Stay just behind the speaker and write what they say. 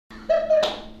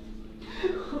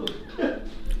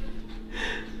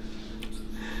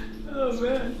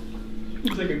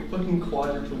like a fucking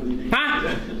quadriplegic.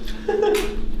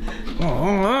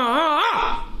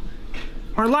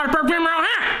 Our life program around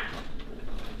here.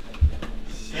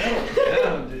 Settle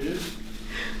down, dude.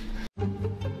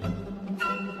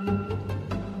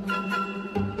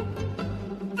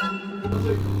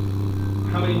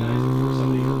 How many nights before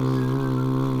somebody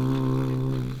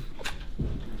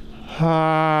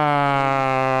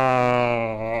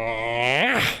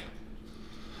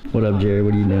What up, Jerry?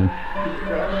 What are you doing?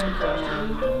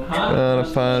 Trying to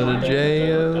find a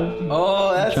jail.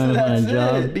 Oh, that's Trying to find a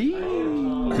job.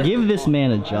 Give this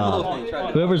man a job.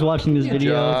 Whoever's watching this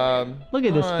video, look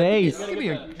at this face. Give me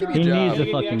a He job. needs a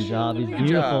fucking job. He's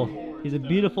beautiful. He's a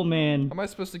beautiful man. How am I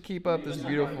supposed to keep up this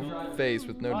beautiful face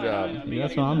with no job?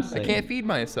 That's what I'm saying. I can't feed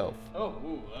myself.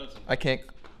 I can't.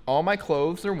 All my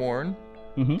clothes are worn.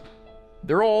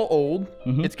 They're all old.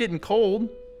 It's getting cold.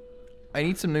 I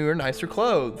need some newer, nicer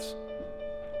clothes.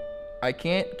 I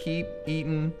can't keep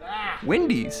eating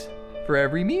Wendy's for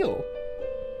every meal.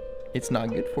 It's not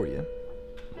good for you.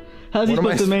 How's he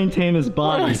supposed to maintain his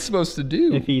body? What am I supposed to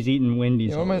do? If he's eating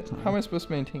Wendy's all the time? How am I supposed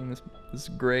to maintain this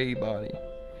gray body?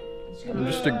 I'm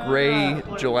just a gray,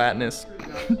 gelatinous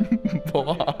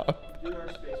blob.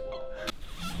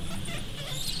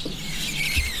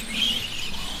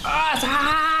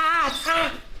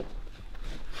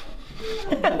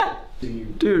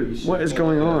 Dude, what is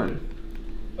going on?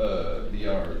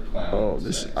 VR clown. Oh,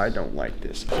 this, I don't like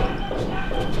this.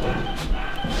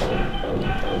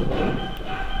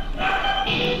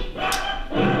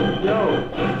 Yo,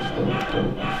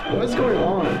 what's going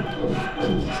on?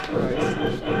 Jesus Christ.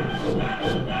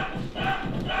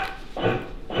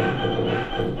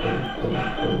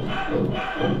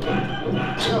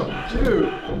 Yo, dude.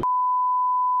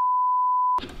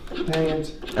 Dang it.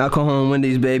 Alcohol and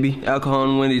Wendy's, baby. Alcohol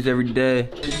and Wendy's every day.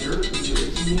 This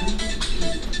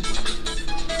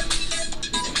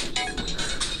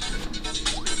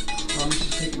is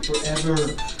taking forever.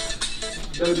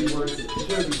 It's gotta be worth it. It's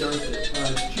gotta be worth it.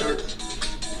 Shirt.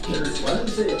 Why does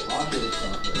it say Oculus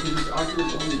software? Because it's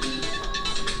Oculus only, dude.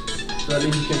 So that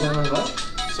means you can run on what?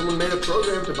 Someone made a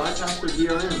program to bypass their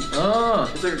DRM. Oh.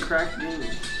 It's like a cracked game.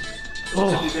 Oh,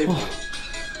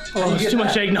 it's too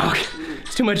much eggnog.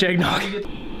 It's too much eggnog.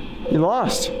 You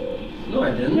lost. No,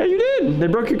 I didn't. Yeah, you did. They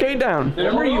broke your gate down.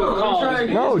 Remember you were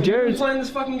calling. No, Jared's playing this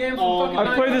fucking game for fucking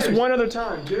I played this one other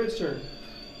time. Jared's turn.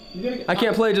 I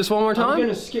can't play it just one more I'm time?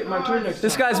 gonna skip my turn next time.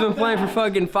 This guy's been playing for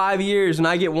fucking 5 years and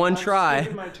I get one try.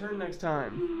 Skip my turn next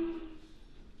time.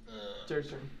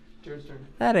 Jared's turn. Jared's turn.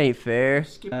 That ain't fair.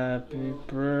 Happy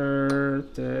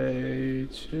birthday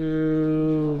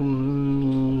to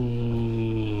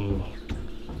me.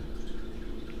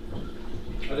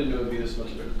 I didn't know it'd be this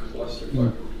much of a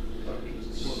clusterfuck.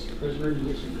 There's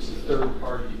third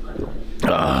party.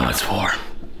 Oh, it's 4.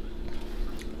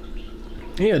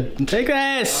 Here, take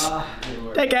this!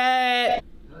 Take it!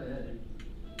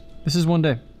 This is one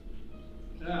day.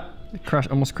 Yeah.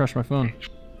 Almost crushed my phone.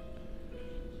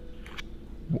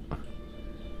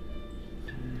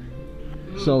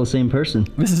 It's all the same person.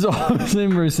 This is all the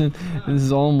same person, and this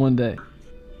is all in one day.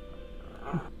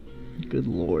 Good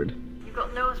lord. You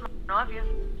got nose obvious.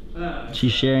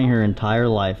 She's sharing her entire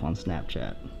life on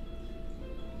Snapchat.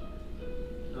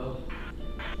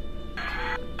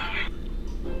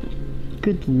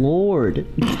 Good lord.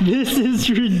 This is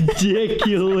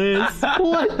ridiculous.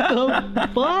 What the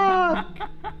fuck?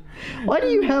 Why do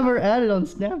you have her added on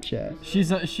Snapchat?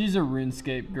 She's a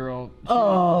RuneScape girl.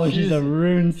 She's a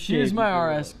RuneScape. She was my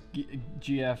girl.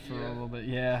 RSGF for a little bit,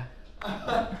 yeah.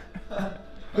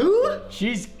 Who?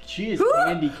 She is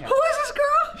handicapped. Who is this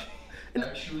girl?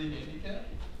 Actually handicapped?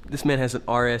 This man has an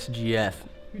RSGF.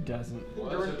 Who doesn't?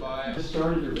 Just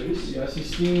started the race. Yeah, I see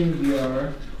Steam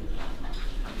VR.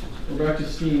 We're back to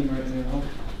Steam right now.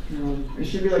 It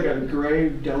should be like a gray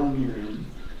dome you're in.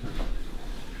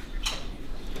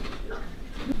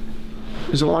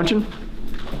 Is it launching?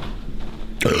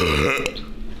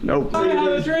 Nope. Are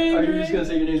you just gonna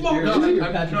say your name's Jared? No, I'm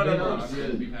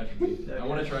good. Be Patrick. I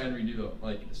want to try and redo it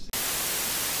like